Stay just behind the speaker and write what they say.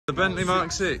The Bentley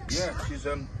Mk6. Yeah, she's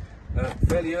a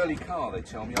fairly early car, they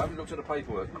tell me. I haven't looked at the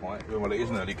paperwork quite. Well, it is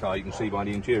an early car, you can see by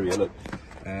the interior, look.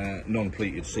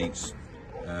 Non-pleated seats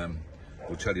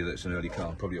will tell you that it's an early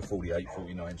car, probably a 48,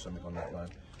 49, something on that line.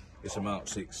 It's a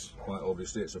Mk6, quite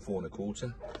obviously, it's a 4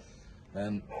 1/4.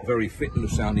 Very fit little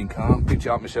sounding car. Picked it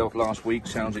up myself last week,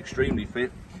 sounds extremely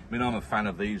fit. I mean, I'm a fan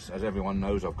of these, as everyone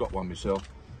knows, I've got one myself.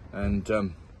 And I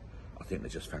think they're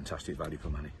just fantastic value for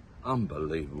money.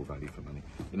 Unbelievable value for money.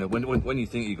 You know, when you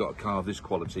think you've got a car of this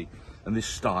quality and this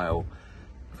style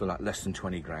for like less than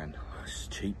 20 grand, it's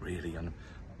cheap really. And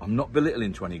I'm not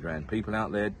belittling 20 grand. People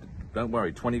out there, don't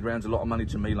worry, 20 grand's a lot of money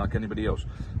to me like anybody else.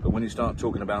 But when you start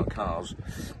talking about cars,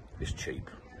 it's cheap.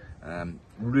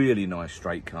 Really nice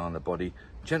straight car on the body.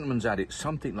 Gentleman's had it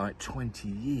something like 20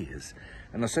 years.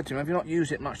 And I said to him, have you not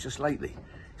used it much just lately?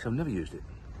 He said, I've never used it.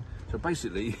 So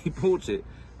basically, he bought it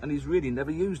and he's really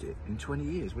never used it in 20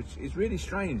 years, which is really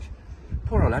strange.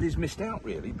 Poor old lad, he's missed out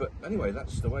really, but anyway,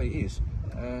 that's the way it is.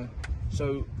 I'm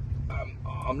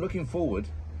looking forward.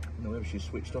 I don't know whether she's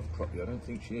switched off properly. I don't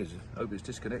think she is. I hope it's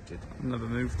disconnected. Never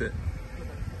moved it.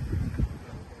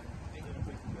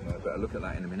 I better look at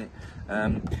that in a minute.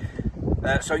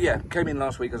 So yeah, came in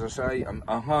last week, as I say. I'm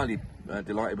highly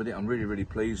delighted with it. I'm really, really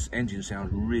pleased. Engine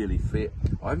sounds really fit.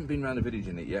 I haven't been around the village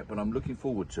in it yet, but I'm looking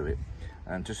forward to it.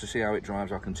 And just to see how it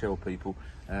drives, I can tell people.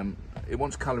 It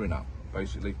wants colouring up,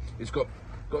 basically. It's got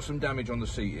some damage on the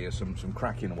seat here, some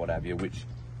cracking and what have you, which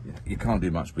you can't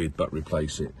do much with but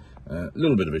replace it. A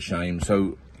little bit of a shame.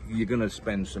 So you're going to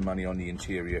spend some money on the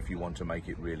interior if you want to make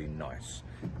it really nice.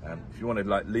 If you want to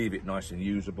like leave it nice and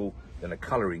usable, then a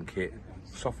colouring kit,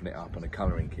 soften it up, and a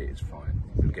colouring kit is fine.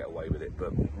 You'll get away with it,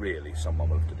 but really someone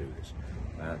will have to do this.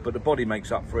 But the body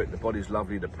makes up for it. The body's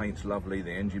lovely, the paint's lovely,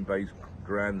 the engine bay's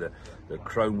grand, the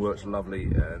chrome work's lovely,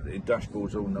 the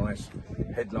dashboard's all nice,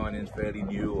 headlining's fairly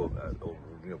new, or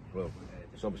you know, well,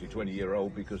 it's obviously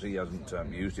 20-year-old because he hasn't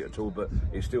used it at all, but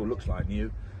it still looks like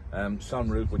new.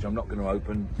 Sunroof, which I'm not going to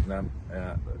open.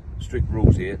 Strict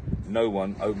rules here: no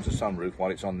one opens a sunroof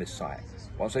while it's on this site.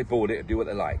 Once they bought it, do what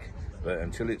they like, but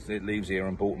until it leaves here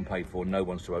and bought and paid for, no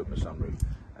one's to open a sunroof.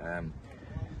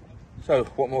 So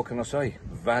what more can I say?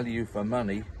 Value for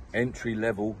money, entry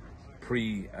level,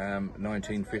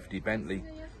 pre-1950 Bentley,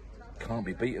 can't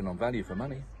be beaten on value for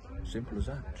money. Simple as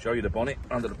that. Show you the bonnet,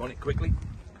 under the bonnet quickly.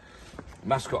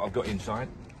 Mascot I've got inside.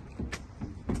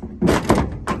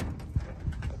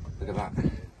 Look at that.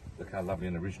 Look how lovely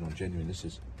and original and genuine this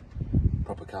is.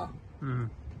 Proper car.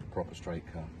 Proper straight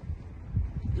car.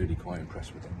 Really quite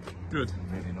impressed with it. Good.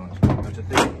 Really nice. But to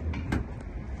think,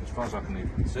 as far as I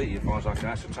can see, as far as I can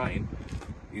ascertain,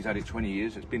 he's had it 20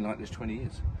 years. It's been like this 20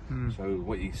 years. So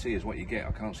what you see is what you get.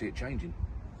 I can't see it changing.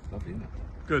 Lovely, isn't it?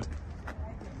 Good.